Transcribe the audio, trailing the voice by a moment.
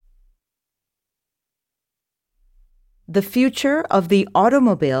The future of the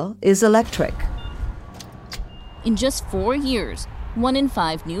automobile is electric. In just 4 years, 1 in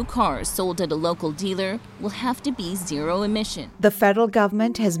 5 new cars sold at a local dealer will have to be zero emission. The federal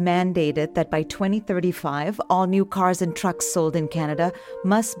government has mandated that by 2035, all new cars and trucks sold in Canada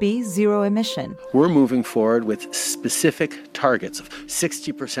must be zero emission. We're moving forward with specific targets of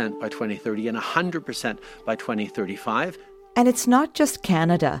 60% by 2030 and 100% by 2035. And it's not just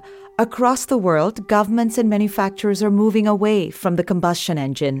Canada. Across the world, governments and manufacturers are moving away from the combustion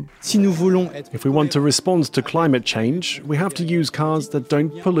engine. If we want to respond to climate change, we have to use cars that don't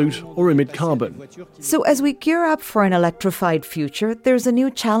pollute or emit carbon. So as we gear up for an electrified future, there's a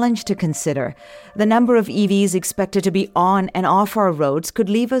new challenge to consider. The number of EVs expected to be on and off our roads could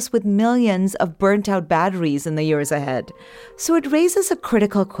leave us with millions of burnt-out batteries in the years ahead. So it raises a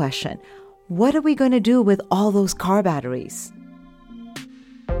critical question. What are we going to do with all those car batteries?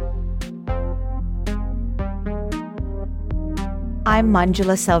 I'm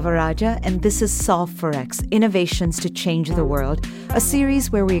Manjula Selvarajah, and this is Solve for X, Innovations to Change the World, a series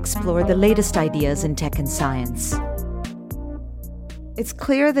where we explore the latest ideas in tech and science. It's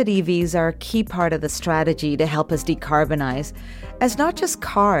clear that EVs are a key part of the strategy to help us decarbonize. As not just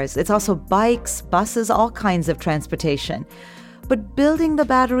cars, it's also bikes, buses, all kinds of transportation. But building the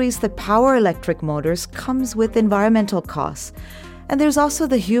batteries that power electric motors comes with environmental costs. And there's also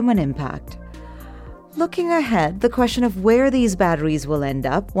the human impact. Looking ahead, the question of where these batteries will end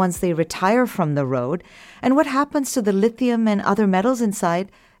up once they retire from the road and what happens to the lithium and other metals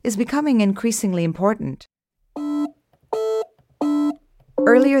inside is becoming increasingly important.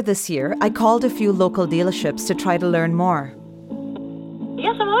 Earlier this year, I called a few local dealerships to try to learn more.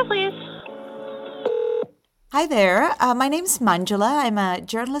 Yes, I'm on, please. Hi there. My name's Manjula. I'm a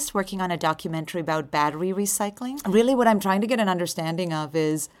journalist working on a documentary about battery recycling. Really, what I'm trying to get an understanding of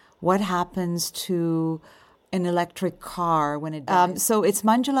is what happens to an electric car when it dies. So it's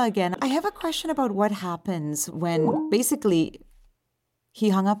Manjula again. I have a question about what happens when basically he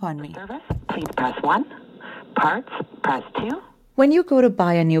hung up on me. Service, please press 1. Parts, press 2. When you go to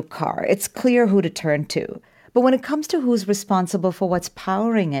buy a new car, it's clear who to turn to. But when it comes to who's responsible for what's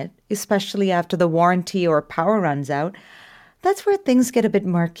powering it, especially after the warranty or power runs out, that's where things get a bit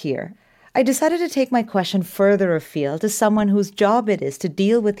murkier. I decided to take my question further afield to someone whose job it is to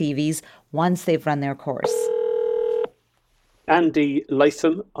deal with EVs once they've run their course. Andy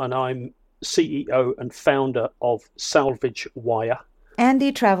Latham, and I'm CEO and founder of Salvage Wire.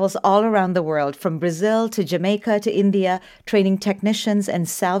 Andy travels all around the world, from Brazil to Jamaica to India, training technicians and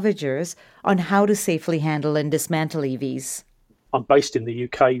salvagers on how to safely handle and dismantle EVs. I'm based in the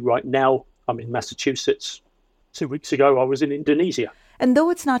UK right now. I'm in Massachusetts. 2 weeks ago, I was in Indonesia. And though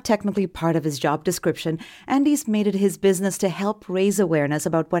it's not technically part of his job description, Andy's made it his business to help raise awareness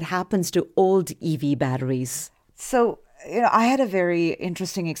about what happens to old EV batteries. So, I had a very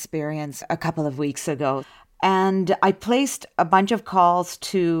interesting experience a couple of weeks ago. And I placed a bunch of calls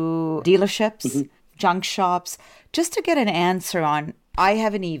to dealerships, junk shops, just to get an answer on, I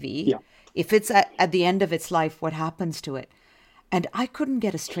have an EV. Yeah. If it's at the end of its life, what happens to it? And I couldn't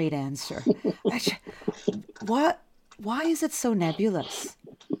get a straight answer. Why is it so nebulous?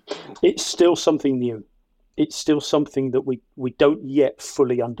 It's still something new. It's still something that we don't yet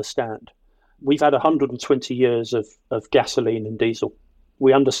fully understand. We've had 120 years of gasoline and diesel.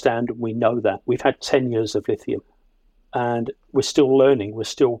 We understand and we know that. We've had 10 years of lithium and we're still learning. We're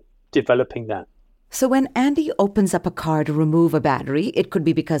still developing that. So when Andy opens up a car to remove a battery, it could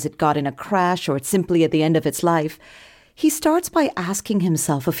be because it got in a crash or it's simply at the end of its life, he starts by asking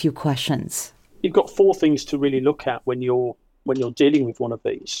himself a few questions. You've got 4 things to really look at when you're dealing with one of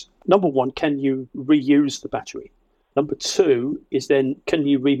these. Number 1, can you reuse the battery? Number 2 is then, can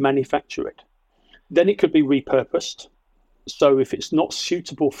you remanufacture it? Then it could be repurposed. So if it's not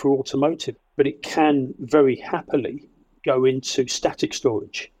suitable for automotive, but it can very happily go into static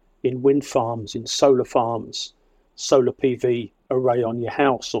storage in wind farms, in solar farms, solar PV array on your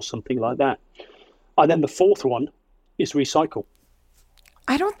house or something like that. And then the 4th one is recycle.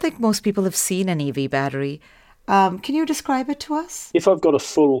 I don't think most people have seen an EV battery. Can you describe it to us? If I've got a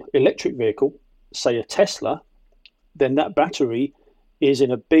full electric vehicle, say a Tesla, then that battery is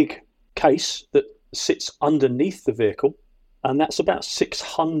in a big case that sits underneath the vehicle. And that's about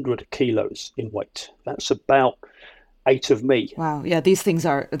 600 kilos in weight. That's about 8 of me. Wow. Yeah, these things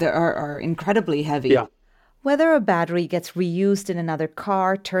are incredibly heavy. Yeah. Whether a battery gets reused in another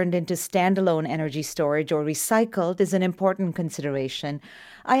car, turned into standalone energy storage, or recycled is an important consideration.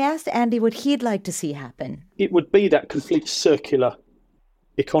 I asked Andy what he'd like to see happen. It would be that complete circular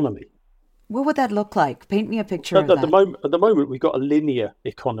economy. What would that look like? Paint me a picture of At that. the moment, we've got a linear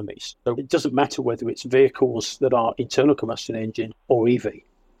economy. So it doesn't matter whether it's vehicles that are internal combustion engine or EV. It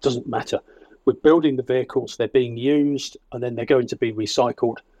doesn't matter. We're building the vehicles, they're being used, and then they're going to be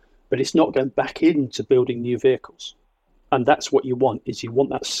recycled. But it's not going back into building new vehicles. And that's what you want, is you want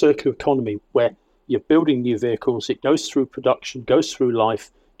that circular economy where you're building new vehicles, it goes through production, goes through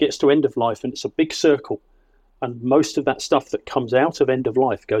life, gets to end of life, and it's a big circle. And most of that stuff that comes out of end of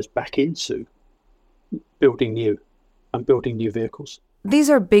life goes back into building new vehicles. These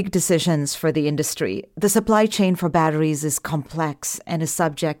are big decisions for the industry. The supply chain for batteries is complex and is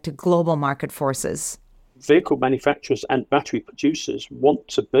subject to global market forces. Vehicle manufacturers and battery producers want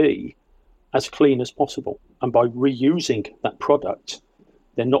to be as clean as possible. And by reusing that product,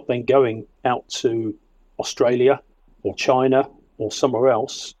 they're not then going out to Australia or China or somewhere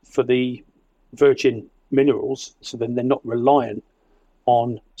else for the virgin minerals, so then they're not reliant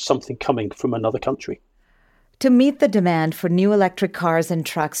on something coming from another country. To meet the demand for new electric cars and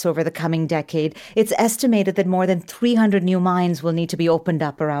trucks over the coming decade, it's estimated that more than 300 new mines will need to be opened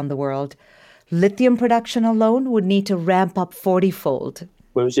up around the world. Lithium production alone would need to ramp up 40-fold.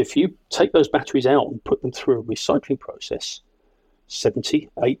 Whereas if you take those batteries out and put them through a recycling process, 70,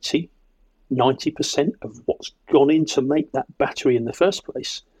 80, 90% of what's gone in to make that battery in the first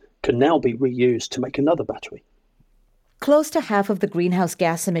place can now be reused to make another battery. Close to half of the greenhouse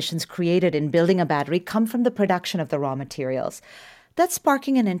gas emissions created in building a battery come from the production of the raw materials. That's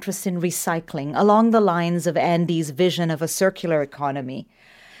sparking an interest in recycling along the lines of Andy's vision of a circular economy.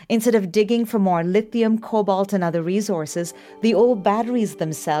 Instead of digging for more lithium, cobalt, and other resources, the old batteries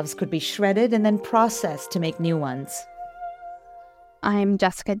themselves could be shredded and then processed to make new ones. I'm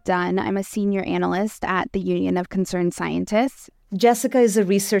Jessica Dunn. I'm a senior analyst at the Union of Concerned Scientists. Jessica is a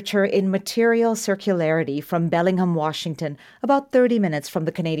researcher in material circularity from Bellingham, Washington, about 30 minutes from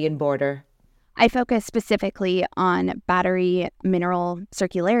the Canadian border. I focus specifically on battery mineral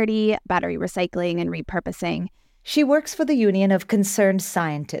circularity, battery recycling, and repurposing. She works for the Union of Concerned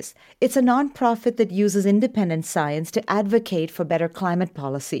Scientists. It's a nonprofit that uses independent science to advocate for better climate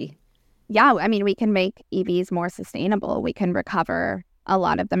policy. Yeah, I mean, we can make EVs more sustainable. We can recover a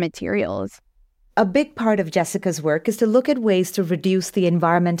lot of the materials. A big part of Jessica's work is to look at ways to reduce the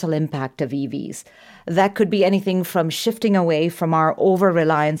environmental impact of EVs. That could be anything from shifting away from our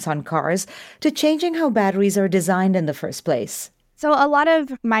over-reliance on cars to changing how batteries are designed in the first place. So a lot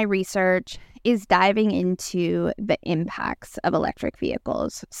of my research is diving into the impacts of electric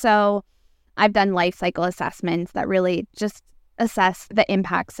vehicles. So I've done life cycle assessments that really just assess the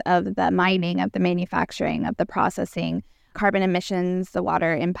impacts of the mining, of the manufacturing, of the processing, carbon emissions, the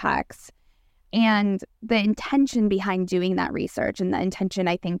water impacts. And the intention behind doing that research, and the intention,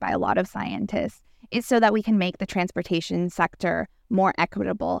 I think, by a lot of scientists, is so that we can make the transportation sector more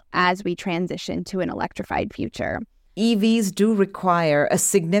equitable as we transition to an electrified future. EVs do require a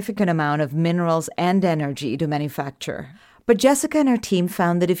significant amount of minerals and energy to manufacture. But Jessica and her team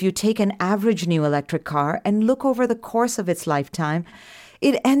found that if you take an average new electric car and look over the course of its lifetime,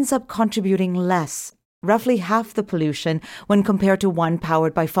 it ends up contributing less, roughly half the pollution when compared to one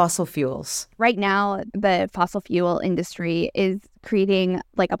powered by fossil fuels. Right now, the fossil fuel industry is creating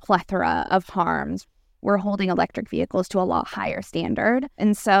like a plethora of harms. We're holding electric vehicles to a lot higher standard.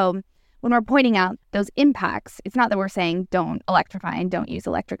 And so when we're pointing out those impacts, it's not that we're saying don't electrify and don't use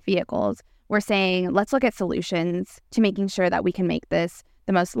electric vehicles. We're saying let's look at solutions to making sure that we can make this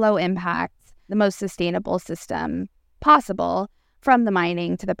the most low impact, the most sustainable system possible, from the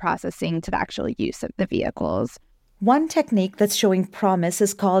mining to the processing to the actual use of the vehicles. One technique that's showing promise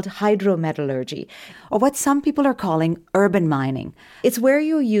is called hydrometallurgy, or what some people are calling urban mining. It's where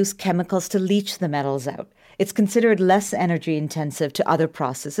you use chemicals to leach the metals out. It's considered less energy intensive to other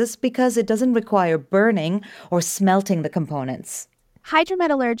processes because it doesn't require burning or smelting the components.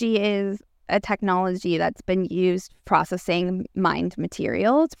 Hydrometallurgy is a technology that's been used processing mined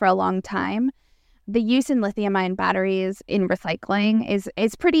materials for a long time. The use in lithium-ion batteries in recycling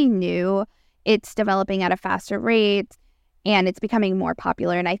is pretty new. It's developing at a faster rate, and it's becoming more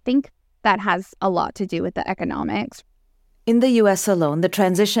popular. And I think that has a lot to do with the economics. In the U.S. alone, the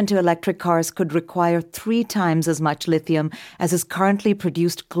transition to electric cars could require 3 times as much lithium as is currently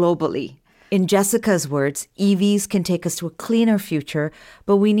produced globally. In Jessica's words, EVs can take us to a cleaner future,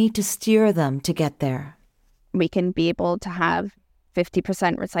 but we need to steer them to get there. We can be able to have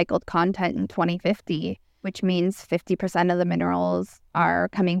 50% recycled content in 2050, which means 50% of the minerals are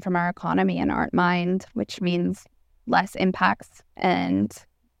coming from our economy and aren't mined, which means less impacts and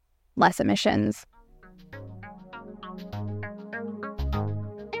less emissions.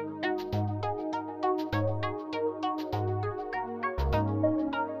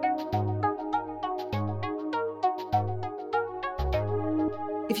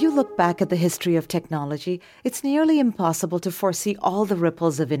 If you look back at the history of technology, it's nearly impossible to foresee all the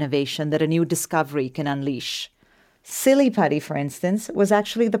ripples of innovation that a new discovery can unleash. Silly Putty, for instance, was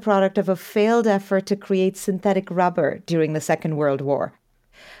actually the product of a failed effort to create synthetic rubber during the Second World War.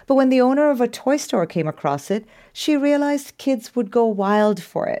 But when the owner of a toy store came across it, she realized kids would go wild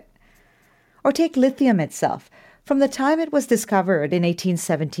for it. Or take lithium itself. From the time it was discovered in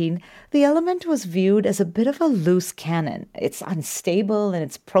 1817, the element was viewed as a bit of a loose cannon. It's unstable and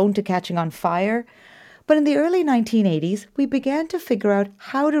it's prone to catching on fire. But in the early 1980s, we began to figure out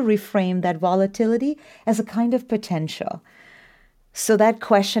how to reframe that volatility as a kind of potential. So that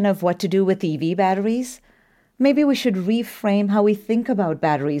question of what to do with EV batteries, maybe we should reframe how we think about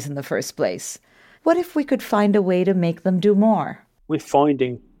batteries in the first place. What if we could find a way to make them do more? We're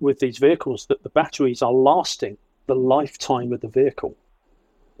finding with these vehicles that the batteries are lasting the lifetime of the vehicle.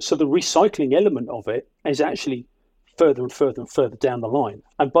 So the recycling element of it is actually further and further and further down the line.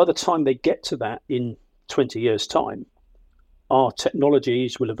 And by the time they get to that in 20 years' time, our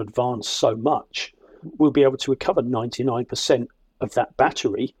technologies will have advanced so much, we'll be able to recover 99% of that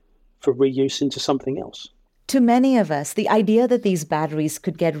battery for reuse into something else. To many of us, the idea that these batteries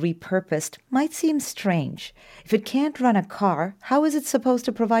could get repurposed might seem strange. If it can't run a car, how is it supposed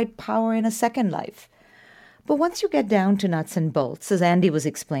to provide power in a second life? But once you get down to nuts and bolts, as Andy was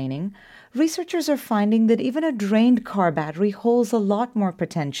explaining, researchers are finding that even a drained car battery holds a lot more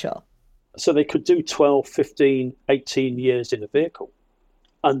potential. So they could do 12, 15, 18 years in a vehicle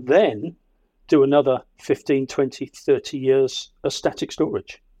and then do another 15, 20, 30 years of static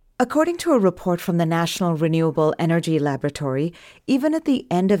storage. According to a report from the National Renewable Energy Laboratory, even at the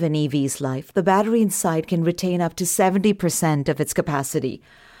end of an EV's life, the battery inside can retain up to 70% of its capacity.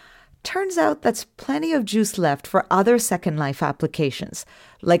 Turns out that's plenty of juice left for other second life applications,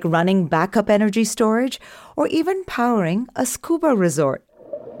 like running backup energy storage or even powering a scuba resort.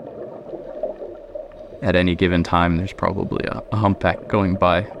 At any given time, there's probably a humpback going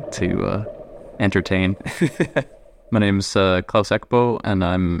by to entertain. My name's Klaus Ekbo, and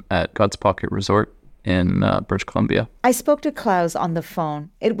I'm at God's Pocket Resort in British Columbia. I spoke to Klaus on the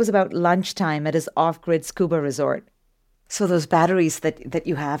phone. It was about lunchtime at his off-grid scuba resort. So those batteries that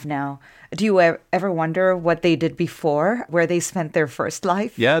you have now, do you ever wonder what they did before, where they spent their first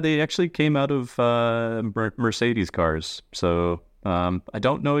life? Yeah, they actually came out of Mercedes cars. So I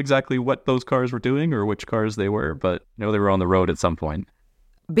don't know exactly what those cars were doing or which cars they were, but I know they were on the road at some point.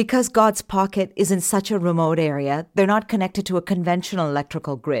 Because God's Pocket is in such a remote area, they're not connected to a conventional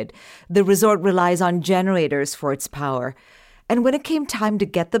electrical grid. The resort relies on generators for its power. And when it came time to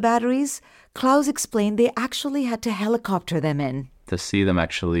get the batteries, Klaus explained they actually had to helicopter them in. To see them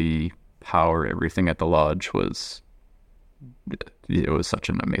actually power everything at the lodge it was such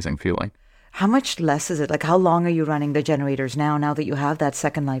an amazing feeling. How much less is it? Like, how long are you running the generators now that you have that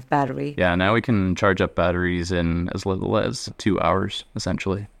second life battery? Yeah, now we can charge up batteries in as little as 2 hours,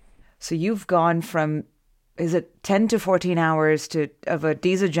 essentially. So you've gone from, is it 10 to 14 hours of a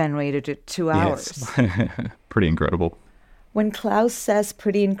diesel generator to 2 hours? Yes. Pretty incredible. When Klaus says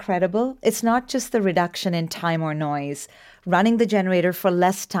pretty incredible, it's not just the reduction in time or noise. Running the generator for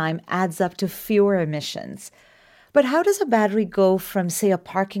less time adds up to fewer emissions. But how does a battery go from, say, a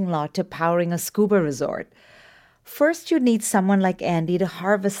parking lot to powering a scuba resort? First, you'd need someone like Andy to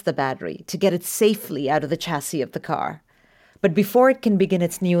harvest the battery, to get it safely out of the chassis of the car. But before it can begin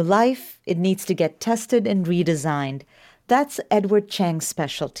its new life, it needs to get tested and redesigned. That's Edward Chang's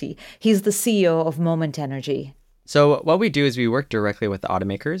specialty. He's the CEO of Moment Energy. So what we do is we work directly with the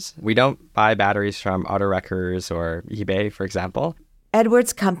automakers. We don't buy batteries from auto wreckers or eBay, for example.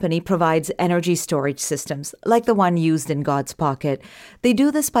 Edward's company provides energy storage systems, like the one used in God's Pocket. They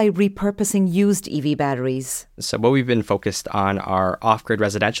do this by repurposing used EV batteries. So what we've been focused on are off-grid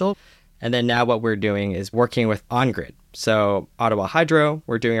residential. And then now what we're doing is working with on-grid. So Ottawa Hydro,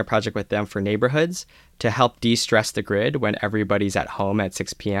 we're doing a project with them for neighborhoods to help de-stress the grid when everybody's at home at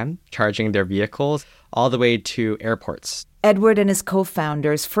 6 p.m., charging their vehicles all the way to airports. Edward and his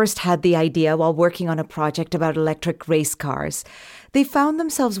co-founders first had the idea while working on a project about electric race cars. They found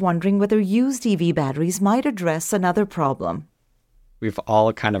themselves wondering whether used EV batteries might address another problem. We've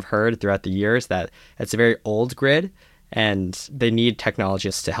all kind of heard throughout the years that it's a very old grid, and they need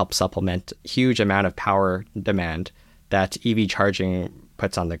technologists to help supplement huge amount of power demand that EV charging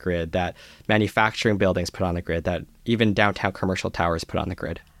puts on the grid, that manufacturing buildings put on the grid, that even downtown commercial towers put on the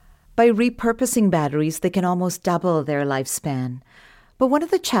grid. By repurposing batteries, they can almost double their lifespan. But one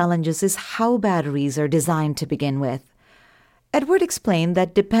of the challenges is how batteries are designed to begin with. Edward explained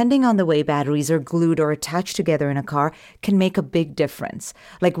that depending on the way batteries are glued or attached together in a car can make a big difference,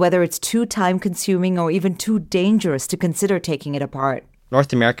 like whether it's too time-consuming or even too dangerous to consider taking it apart.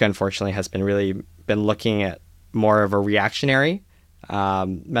 North America, unfortunately, has been looking at more of a reactionary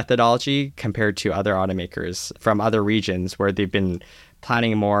methodology compared to other automakers from other regions where they've been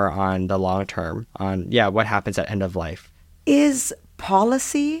planning more on the long term, on what happens at end of life. Is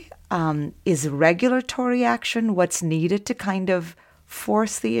policy, is regulatory action what's needed to kind of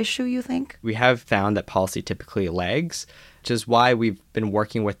force the issue, you think? We have found that policy typically lags, which is why we've been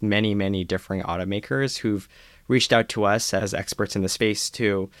working with many, many different automakers who've reached out to us as experts in the space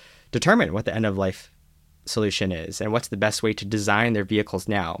to determine what the end of life solution is and what's the best way to design their vehicles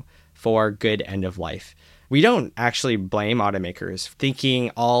now for good end of life. We don't actually blame automakers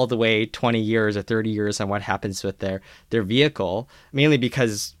thinking all the way 20 years or 30 years on what happens with their vehicle, mainly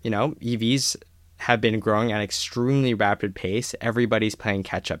because, EVs have been growing at an extremely rapid pace. Everybody's playing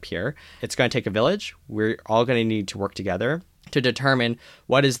catch up here. It's going to take a village. We're all going to need to work together to determine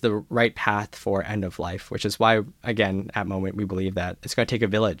what is the right path for end of life, which is why, again, at Moment, we believe that it's going to take a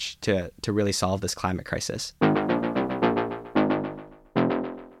village to really solve this climate crisis.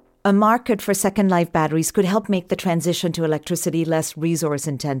 A market for second life batteries could help make the transition to electricity less resource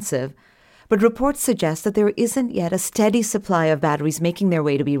intensive. But reports suggest that there isn't yet a steady supply of batteries making their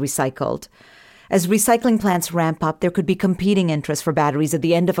way to be recycled. As recycling plants ramp up, there could be competing interests for batteries at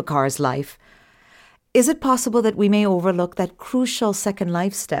the end of a car's life. Is it possible that we may overlook that crucial second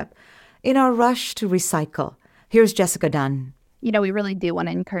life step in our rush to recycle? Here's Jessica Dunn. We really do want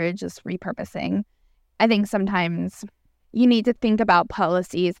to encourage this repurposing. I think sometimes you need to think about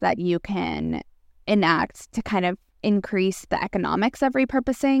policies that you can enact to kind of increase the economics of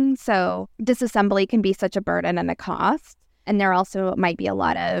repurposing. So disassembly can be such a burden and a cost. And there also might be a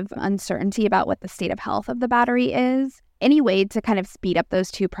lot of uncertainty about what the state of health of the battery is. Any way to kind of speed up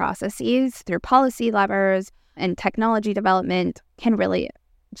those two processes through policy levers and technology development can really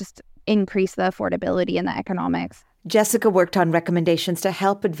just increase the affordability and the economics. Jessica worked on recommendations to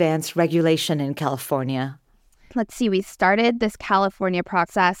help advance regulation in California. Let's see, we started this California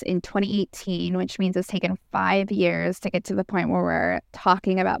process in 2018, which means it's taken 5 years to get to the point where we're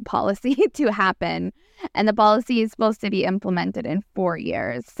talking about policy to happen. And the policy is supposed to be implemented in 4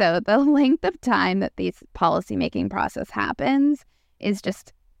 years. So the length of time that this policymaking process happens is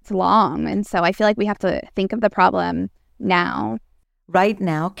it's long. And so I feel like we have to think of the problem now. Right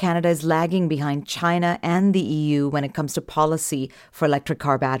now, Canada is lagging behind China and the EU when it comes to policy for electric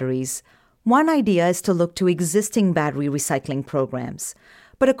car batteries. One idea is to look to existing battery recycling programs.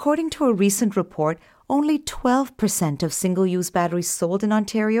 But according to a recent report, only 12% of single-use batteries sold in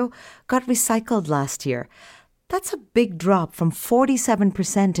Ontario got recycled last year. That's a big drop from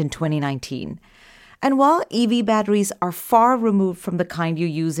 47% in 2019. And while EV batteries are far removed from the kind you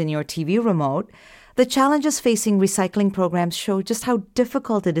use in your TV remote, the challenges facing recycling programs show just how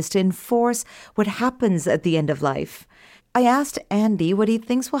difficult it is to enforce what happens at the end of life. I asked Andy what he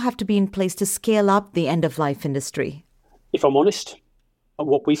thinks will have to be in place to scale up the end-of-life industry. If I'm honest,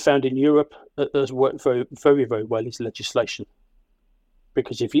 what we found in Europe that has worked very, very, very well is legislation.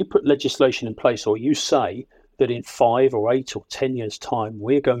 Because if you put legislation in place, or you say that in 5 or 8 or 10 years' time,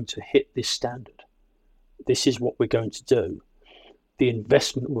 we're going to hit this standard, this is what we're going to do, the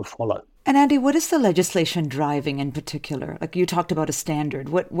investment will follow. And Andy, what is the legislation driving in particular? Like you talked about a standard.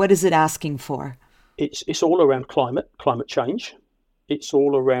 What is it asking for? It's all around climate change. It's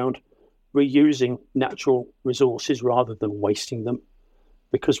all around reusing natural resources rather than wasting them,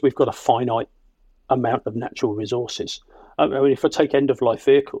 because we've got a finite amount of natural resources. I mean, if I take end-of-life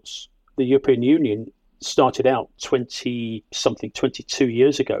vehicles, the European Union started out 22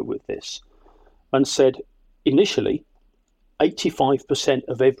 years ago with this and said initially 85%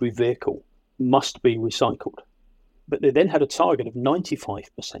 of every vehicle must be recycled. But they then had a target of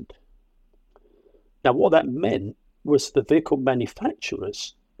 95%. Now, what that meant was the vehicle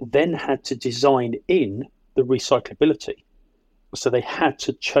manufacturers then had to design in the recyclability. So they had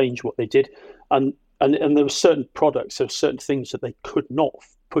to change what they did. And there were certain products, there were certain things that they could not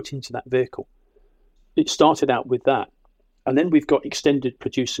put into that vehicle. It started out with that. And then we've got extended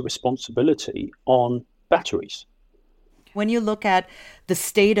producer responsibility on batteries. When you look at the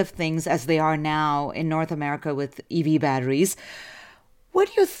state of things as they are now in North America with EV batteries, what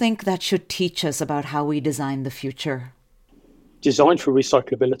do you think that should teach us about how we design the future? Design for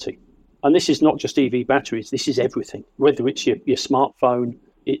recyclability. And this is not just EV batteries, this is everything. Whether it's your smartphone,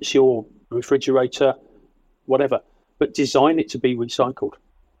 it's your refrigerator, whatever. But design it to be recycled,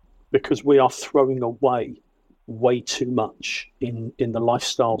 because we are throwing away way too much in the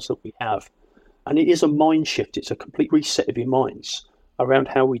lifestyles that we have. And it is a mind shift. It's a complete reset of your minds around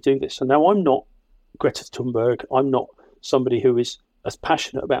how we do this. And now I'm not Greta Thunberg. I'm not somebody who is as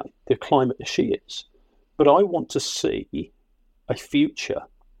passionate about the climate as she is. But I want to see a future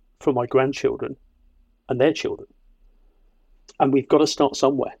for my grandchildren and their children. And we've got to start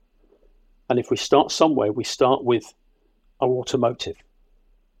somewhere. And if we start somewhere, we start with our automotive,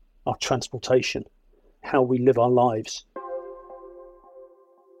 our transportation, how we live our lives.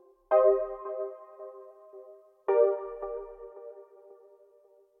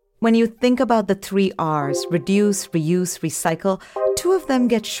 When you think about the 3 R's, reduce, reuse, recycle, 2 of them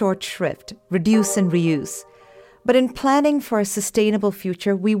get short shrift, reduce and reuse. But in planning for a sustainable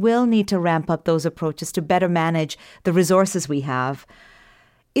future, we will need to ramp up those approaches to better manage the resources we have.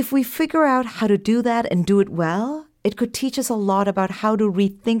 If we figure out how to do that and do it well, it could teach us a lot about how to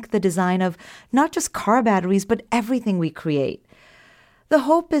rethink the design of not just car batteries, but everything we create. The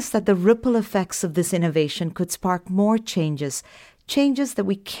hope is that the ripple effects of this innovation could spark more changes that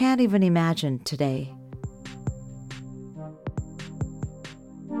we can't even imagine today.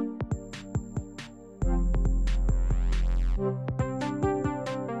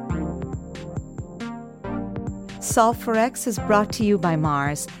 Solve for X is brought to you by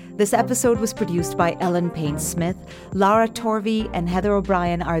Mars. This episode was produced by Ellen Payne-Smith. Laura Torvey and Heather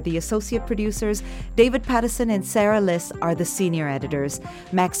O'Brien are the associate producers. David Pattison and Sarah Liss are the senior editors.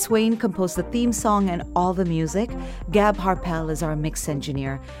 Max Swain composed the theme song and all the music. Gab Harpel is our mix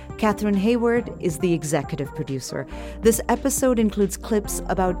engineer. Catherine Hayward is the executive producer. This episode includes clips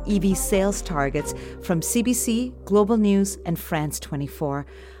about EV sales targets from CBC, Global News, and France 24.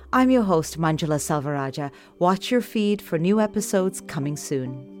 I'm your host, Manjula Selvarajah. Watch your feed for new episodes coming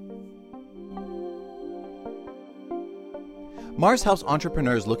soon. Mars helps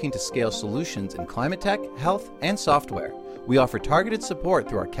entrepreneurs looking to scale solutions in climate tech, health, and software. We offer targeted support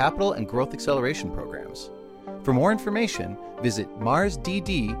through our capital and growth acceleration programs. For more information, visit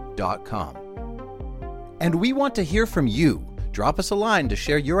marsdd.com. And we want to hear from you. Drop us a line to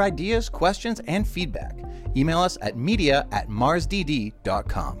share your ideas, questions, and feedback. Email us at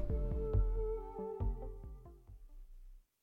media@marsdd.com.